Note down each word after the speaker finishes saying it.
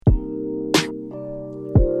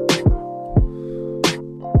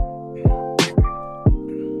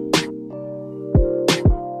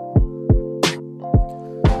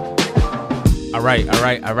All right.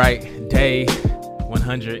 Day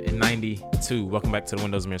 192. Welcome back to the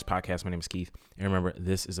Windows and Mirrors podcast. My name is Keith. And remember,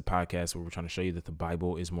 this is a podcast where we're trying to show you that the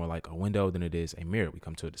Bible is more like a window than it is a mirror. We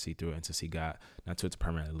come to it to see through it and to see God, not to it to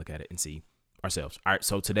permanently look at it and see ourselves. All right.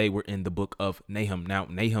 So today we're in the book of Nahum. Now,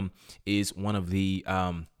 Nahum is one of the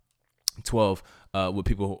 12 what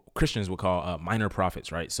Christians would call minor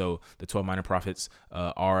prophets, right? So the 12 minor prophets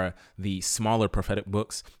are the smaller prophetic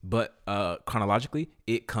books, but chronologically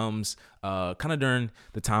it comes kind of during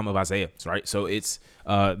the time of Isaiah, right? So it's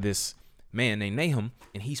this man named Nahum,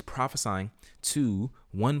 and he's prophesying to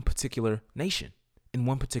one particular nation in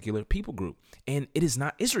one particular people group, and it is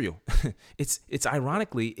not Israel. it's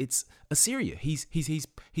ironically it's Assyria. He's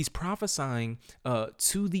prophesying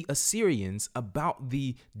to the Assyrians about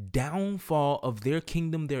the downfall of their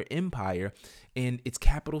kingdom, their empire, and its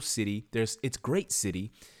capital city. There's its great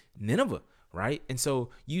city, Nineveh, right? And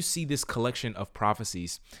so you see this collection of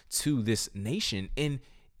prophecies to this nation, and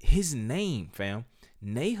his name, fam,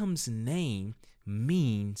 Nahum's name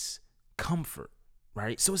means comfort.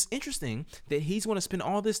 Right. So it's interesting that he's going to spend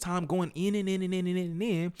all this time going in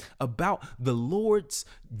about the Lord's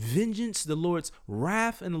vengeance, the Lord's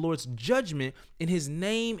wrath, and the Lord's judgment. And his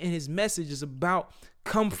name and his message is about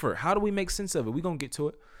comfort. How do we make sense of it? We're going to get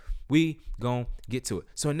to it.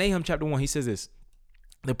 So in Nahum chapter 1, he says this: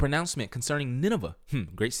 the pronouncement concerning Nineveh,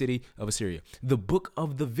 great city of Assyria, the book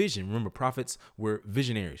of the vision. Remember, prophets were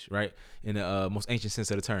visionaries, right? In the most ancient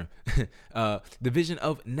sense of the term. The vision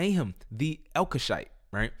of Nahum, the Elkoshite,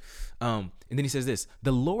 right? And then he says this: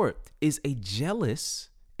 the Lord is a jealous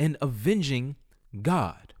and avenging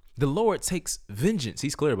God. The Lord takes vengeance.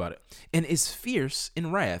 He's clear about it. And is fierce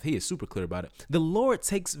in wrath. He is super clear about it. The Lord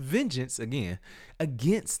takes vengeance again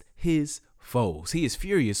against his foes. He is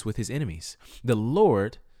furious with his enemies. The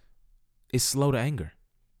Lord is slow to anger,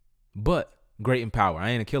 but great in power. I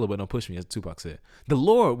ain't a killer, but don't push me, as Tupac said. The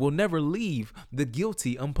Lord will never leave the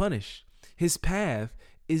guilty unpunished. His path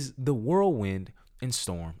is the whirlwind and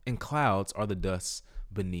storm, and clouds are the dust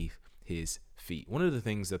beneath his feet. One of the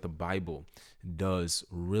things that the Bible does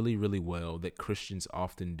really, really well that Christians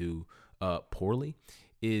often do poorly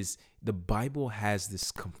is the Bible has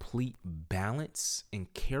this complete balance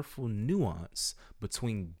and careful nuance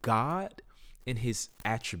between God and his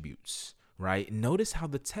attributes, right? Notice how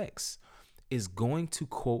the text is going to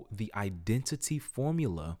quote the identity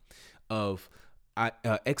formula of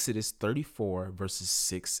Exodus 34 verses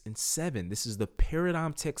 6 and 7. This is the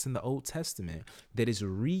paradigm text in the Old Testament that is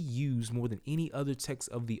reused more than any other text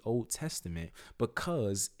of the Old Testament,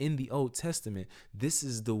 because in the Old Testament, this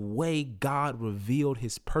is the way God revealed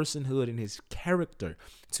his personhood and his character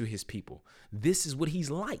to his people. This is what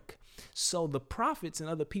he's like. So the prophets and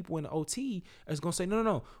other people in the OT is going to say,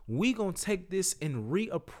 no. We're going to take this and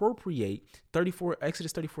reappropriate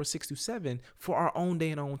Exodus 34, 6 through 7 for our own day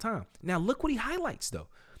and our own time. Now, look what he highlights, though.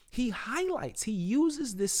 He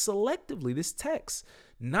uses this selectively, this text,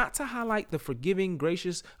 not to highlight the forgiving,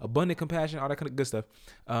 gracious, abundant compassion, all that kind of good stuff,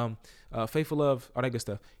 faithful love, all that good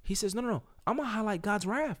stuff. He says, no. I'm going to highlight God's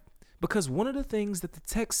wrath. Because one of the things that the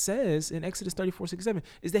text says in Exodus 34, 6, 7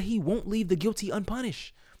 is that he won't leave the guilty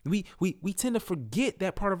unpunished. We tend to forget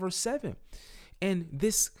that part of verse 7. And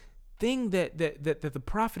this thing that the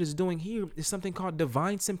prophet is doing here is something called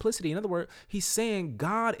divine simplicity. In other words, he's saying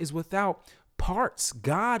God is without parts.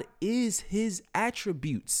 God is his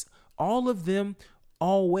attributes, all of them,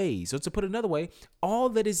 always. So to put it another way, all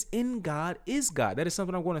that is in God is God. That is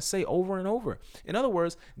something I'm going to say over and over. In other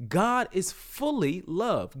words, God is fully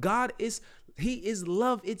love. He is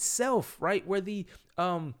love itself, right? Where the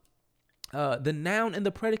noun and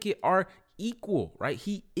the predicate are equal, right?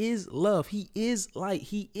 He is love. He is light.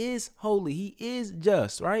 He is holy. He is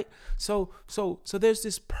just, right? So there's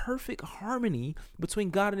this perfect harmony between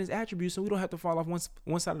God and his attributes, so we don't have to fall off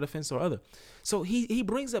one side of the fence or other. So he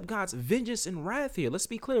brings up God's vengeance and wrath here. Let's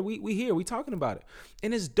be clear. We talking about it.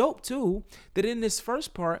 And it's dope too that in this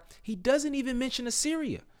first part, he doesn't even mention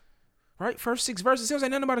Assyria, right? First 6 verses, he doesn't say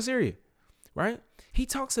nothing about Assyria, right? He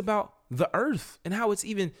talks about the earth and how it's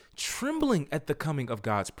even trembling at the coming of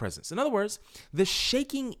God's presence. In other words, the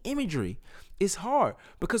shaking imagery is hard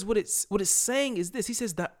because what it's saying is this. He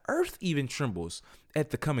says the earth even trembles at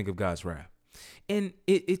the coming of God's wrath. And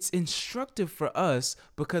it's instructive for us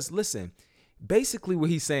because, listen, basically what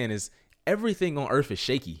he's saying is everything on earth is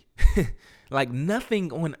shaky. Like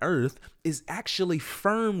nothing on earth is actually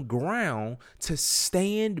firm ground to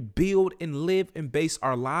stand, build, and live and base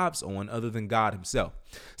our lives on other than God himself.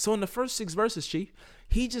 So in the first 6 verses, Chief,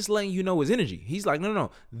 He just letting you know his energy. He's like,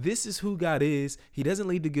 no. This is who God is. He doesn't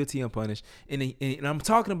leave the guilty unpunished. And I'm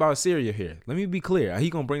talking about Assyria here. Let me be clear. He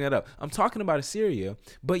gonna bring that up. I'm talking about Assyria.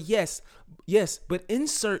 But yes, but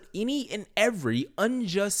insert any and every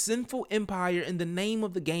unjust, sinful empire in the name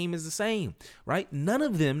of the game is the same, right? None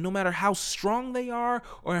of them, no matter how strong they are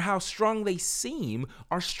or how strong they seem,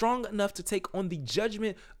 are strong enough to take on the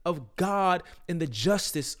judgment of God and the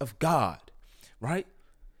justice of God, right?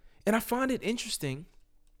 And I find it interesting.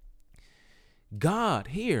 God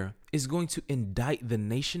here is going to indict the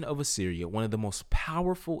nation of Assyria, one of the most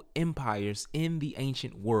powerful empires in the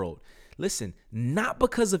ancient world. Listen, not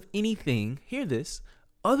because of anything, hear this,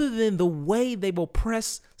 other than the way they will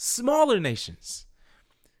oppress smaller nations.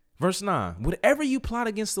 Verse 9, whatever you plot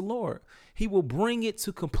against the Lord, he will bring it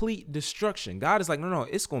to complete destruction. God is like, no,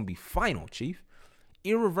 it's going to be final, chief.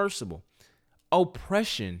 Irreversible.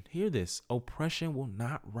 Oppression, hear this, oppression will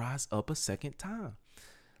not rise up a second time.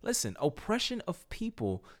 Listen, oppression of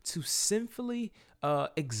people to sinfully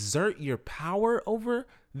exert your power over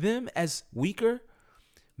them as weaker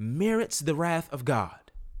merits the wrath of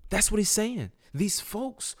God. That's what he's saying. These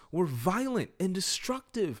folks were violent and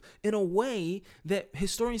destructive in a way that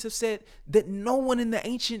historians have said that no one in the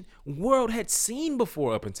ancient world had seen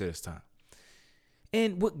before up until this time.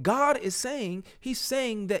 And what God is saying, he's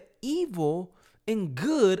saying that evil and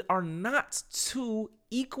good are not two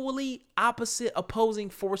equally opposite opposing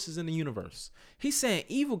forces in the universe. He's saying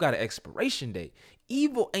evil got an expiration date.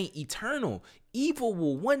 Evil ain't eternal. Evil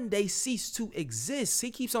will one day cease to exist. He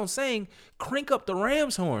keeps on saying, crank up the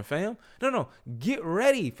ram's horn, fam. No, get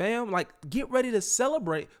ready, fam. Like, get ready to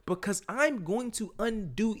celebrate because I'm going to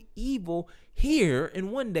undo evil here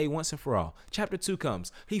and one day once and for all. Chapter 2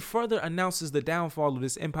 comes. He further announces the downfall of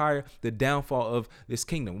this empire, the downfall of this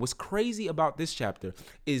kingdom. What's crazy about this chapter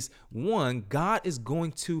is, one, God is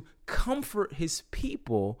going to comfort his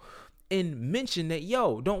people and mention that,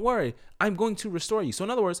 don't worry, I'm going to restore you. So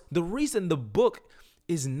in other words, the reason the book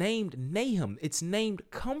is named Nahum, it's named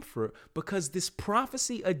comfort, because this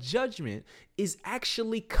prophecy of judgment is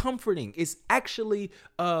actually comforting. It's actually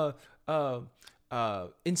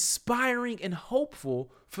inspiring and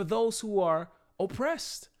hopeful for those who are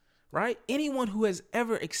oppressed, right? Anyone who has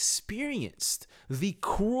ever experienced the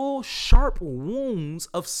cruel, sharp wounds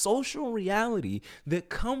of social reality that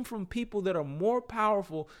come from people that are more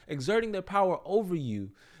powerful, exerting their power over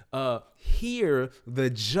you, hear the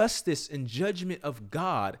justice and judgment of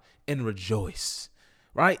God and rejoice,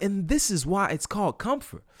 right? And this is why it's called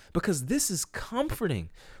comfort, because this is comforting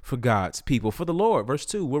for God's people. For the Lord, verse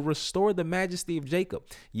 2, will restore the majesty of Jacob.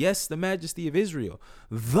 Yes, the majesty of Israel,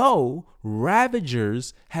 though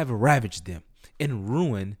ravagers have ravaged them and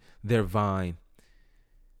ruined their vine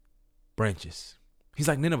branches. He's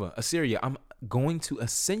like, Nineveh, Assyria, I'm going to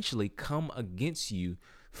essentially come against you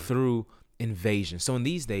through invasion. So in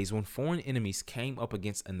these days, when foreign enemies came up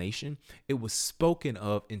against a nation, it was spoken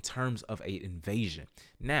of in terms of an invasion.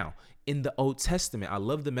 Now, in the Old Testament, I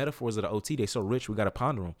love the metaphors of the OT. They're so rich, we got to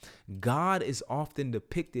ponder them. God is often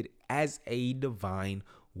depicted as a divine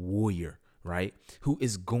warrior, right? Who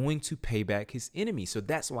is going to pay back his enemy. So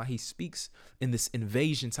that's why he speaks in this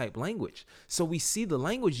invasion type language. So we see the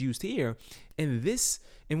language used here, and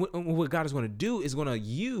what God is going to do is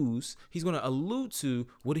he's going to allude to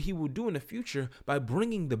what he will do in the future by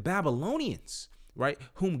bringing the Babylonians, right,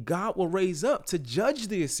 whom God will raise up to judge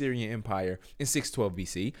the Assyrian Empire in 612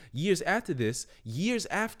 BC. Years after this, years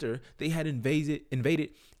after they had invaded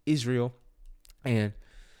Israel and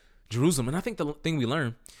Jerusalem. And I think the thing we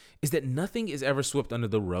learn is that nothing is ever swept under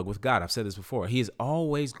the rug with God. I've said this before. He is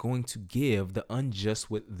always going to give the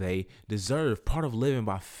unjust what they deserve. Part of living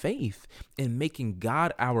by faith and making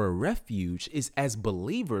God our refuge is, as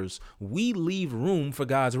believers, we leave room for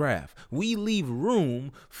God's wrath. We leave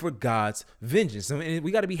room for God's vengeance. I mean,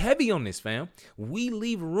 we got to be heavy on this, fam. We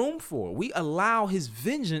leave room for it. We allow his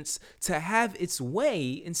vengeance to have its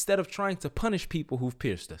way instead of trying to punish people who've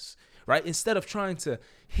pierced us. Right? Instead of trying to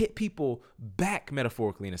hit people back,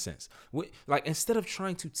 metaphorically, in a sense, instead of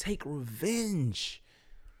trying to take revenge,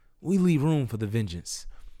 we leave room for the vengeance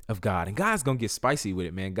of God. And God's going to get spicy with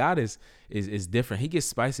it, man. God is different. He gets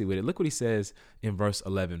spicy with it. Look what he says in verse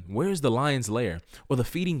 11. Where's the lion's lair, or the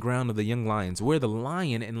feeding ground of the young lions, where the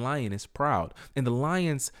lion and lion is proud, and the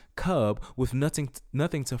lion's cub with nothing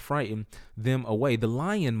to frighten them away? The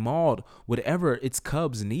lion mauled whatever its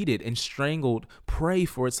cubs needed and strangled prey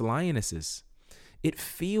for its lionesses. It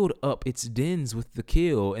filled up its dens with the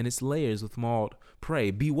kill and its lairs with mauled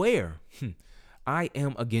prey. Beware. I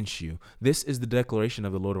am against you. This is the declaration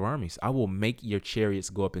of the Lord of armies. I will make your chariots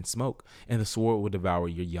go up in smoke, and the sword will devour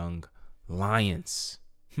your young lions.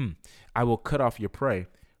 I will cut off your prey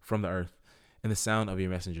from the earth, and the sound of your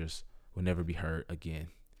messengers will never be heard again.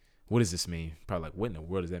 What does this mean? Probably like, what in the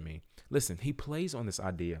world does that mean? Listen, he plays on this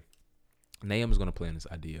idea. Nahum is going to play on this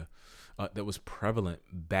idea that was prevalent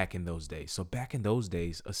back in those days. So back in those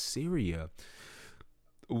days, Assyria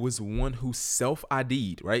was one who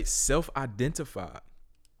self-ID'd, right? Self-identified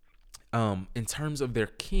in terms of their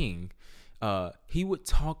king. He would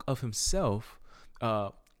talk of himself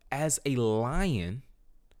as a lion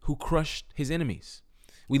who crushed his enemies.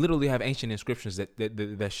 We literally have ancient inscriptions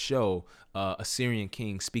that show Assyrian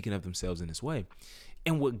kings speaking of themselves in this way.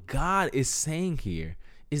 And what God is saying here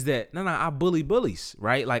is that, no, I bully bullies,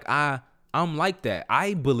 right? Like I'm like that.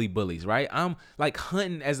 I bully bullies, right? I'm like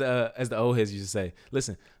hunting, as the old heads used to say.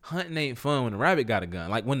 Listen, hunting ain't fun when the rabbit got a gun.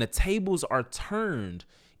 Like when the tables are turned,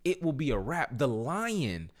 it will be a wrap. The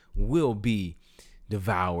lion will be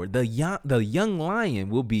devoured. The young lion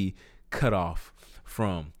will be cut off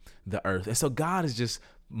from the earth. And so God is just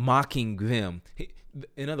mocking them.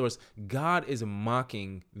 In other words, God is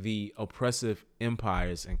mocking the oppressive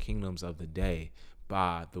empires and kingdoms of the day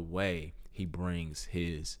by the way he brings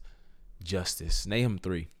his justice. Nahum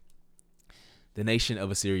 3. The nation of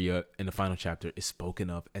Assyria in the final chapter is spoken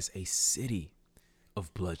of as a city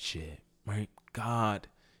of bloodshed, right? God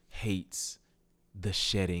hates the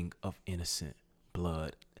shedding of innocent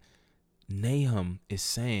blood. Nahum is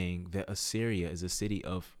saying that Assyria is a city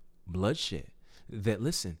of bloodshed, that,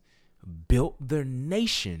 listen, built their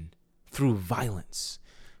nation through violence.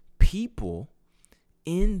 People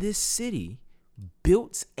in this city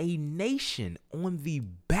built a nation on the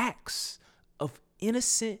backs of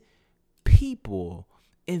innocent people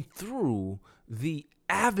and through the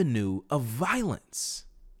avenue of violence.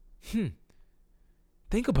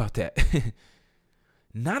 Think about that.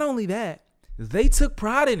 Not only that, they took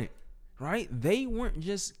pride in it, right? They weren't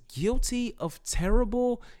just guilty of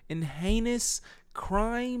terrible and heinous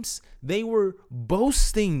crimes. They were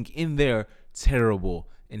boasting in their terrible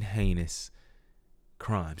and heinous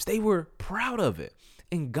crimes. They were proud of it.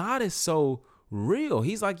 And God is so real.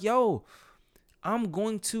 He's like, yo, I'm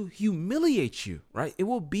going to humiliate you, right? It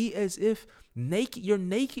will be as if your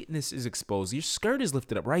nakedness is exposed. Your skirt is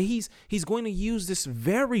lifted up, right? He's going to use this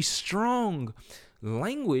very strong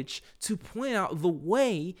language to point out the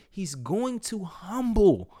way he's going to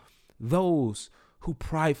humble those who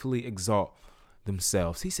pridefully exalt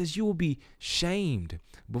themselves. He says, you will be shamed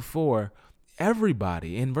before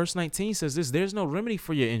everybody. And verse 19 says this: there's no remedy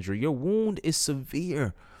for your injury. Your wound is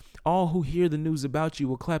severe. All who hear the news about you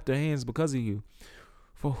will clap their hands because of you.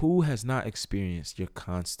 For who has not experienced your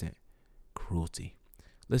constant cruelty?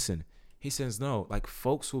 Listen, he says, no, like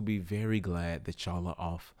folks will be very glad that y'all are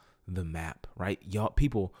off the map, right? Y'all,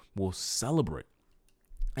 people will celebrate.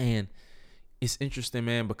 And it's interesting,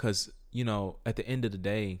 man, because, you know, at the end of the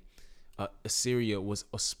day, Assyria was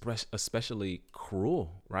especially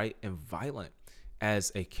cruel, right? And violent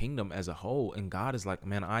as a kingdom as a whole. And God is like,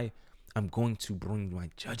 man, I'm going to bring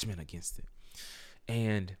my judgment against it.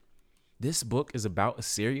 And this book is about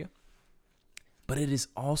Assyria, but it is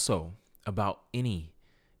also about any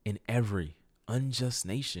and every unjust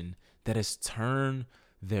nation that has turned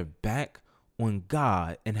their back on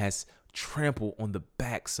God and has trampled on the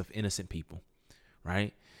backs of innocent people,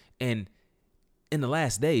 right? And in the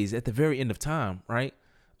last days, at the very end of time, right,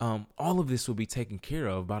 all of this will be taken care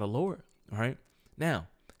of by the Lord, right? Now,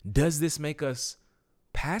 does this make us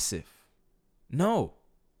passive? No.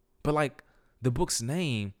 But like the book's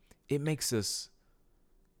name, it makes us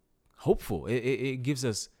hopeful. It gives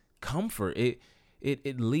us comfort.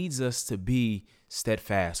 It leads us to be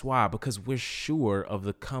steadfast. Why? Because we're sure of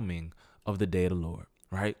the coming of the day of the Lord,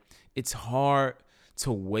 right? It's hard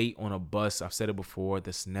to wait on a bus, I've said it before,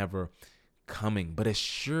 that's never coming. But as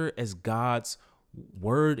sure as God's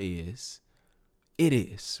word is, it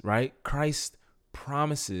is, right? Christ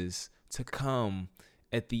promises to come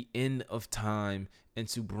at the end of time and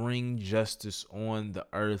to bring justice on the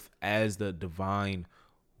earth as the divine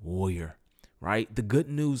warrior, right? The good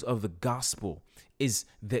news of the gospel is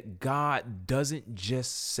that God doesn't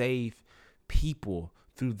just save people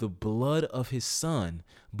through the blood of his son,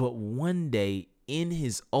 but one day in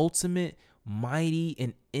his ultimate, mighty,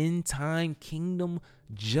 and end-time kingdom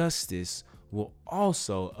justice will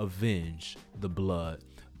also avenge the blood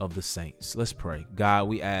of the saints. Let's pray. God,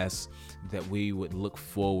 we ask that we would look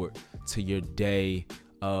forward to your day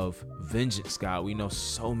of vengeance, God. We know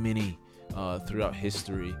so many throughout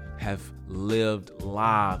history have lived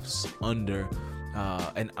lives under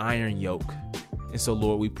an iron yoke. And so,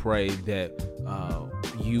 Lord, we pray that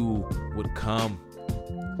you would come.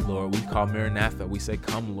 Lord, we call Maranatha. We say,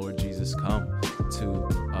 come, Lord Jesus, come to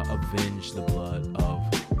avenge the blood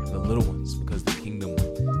of the little ones, because the kingdom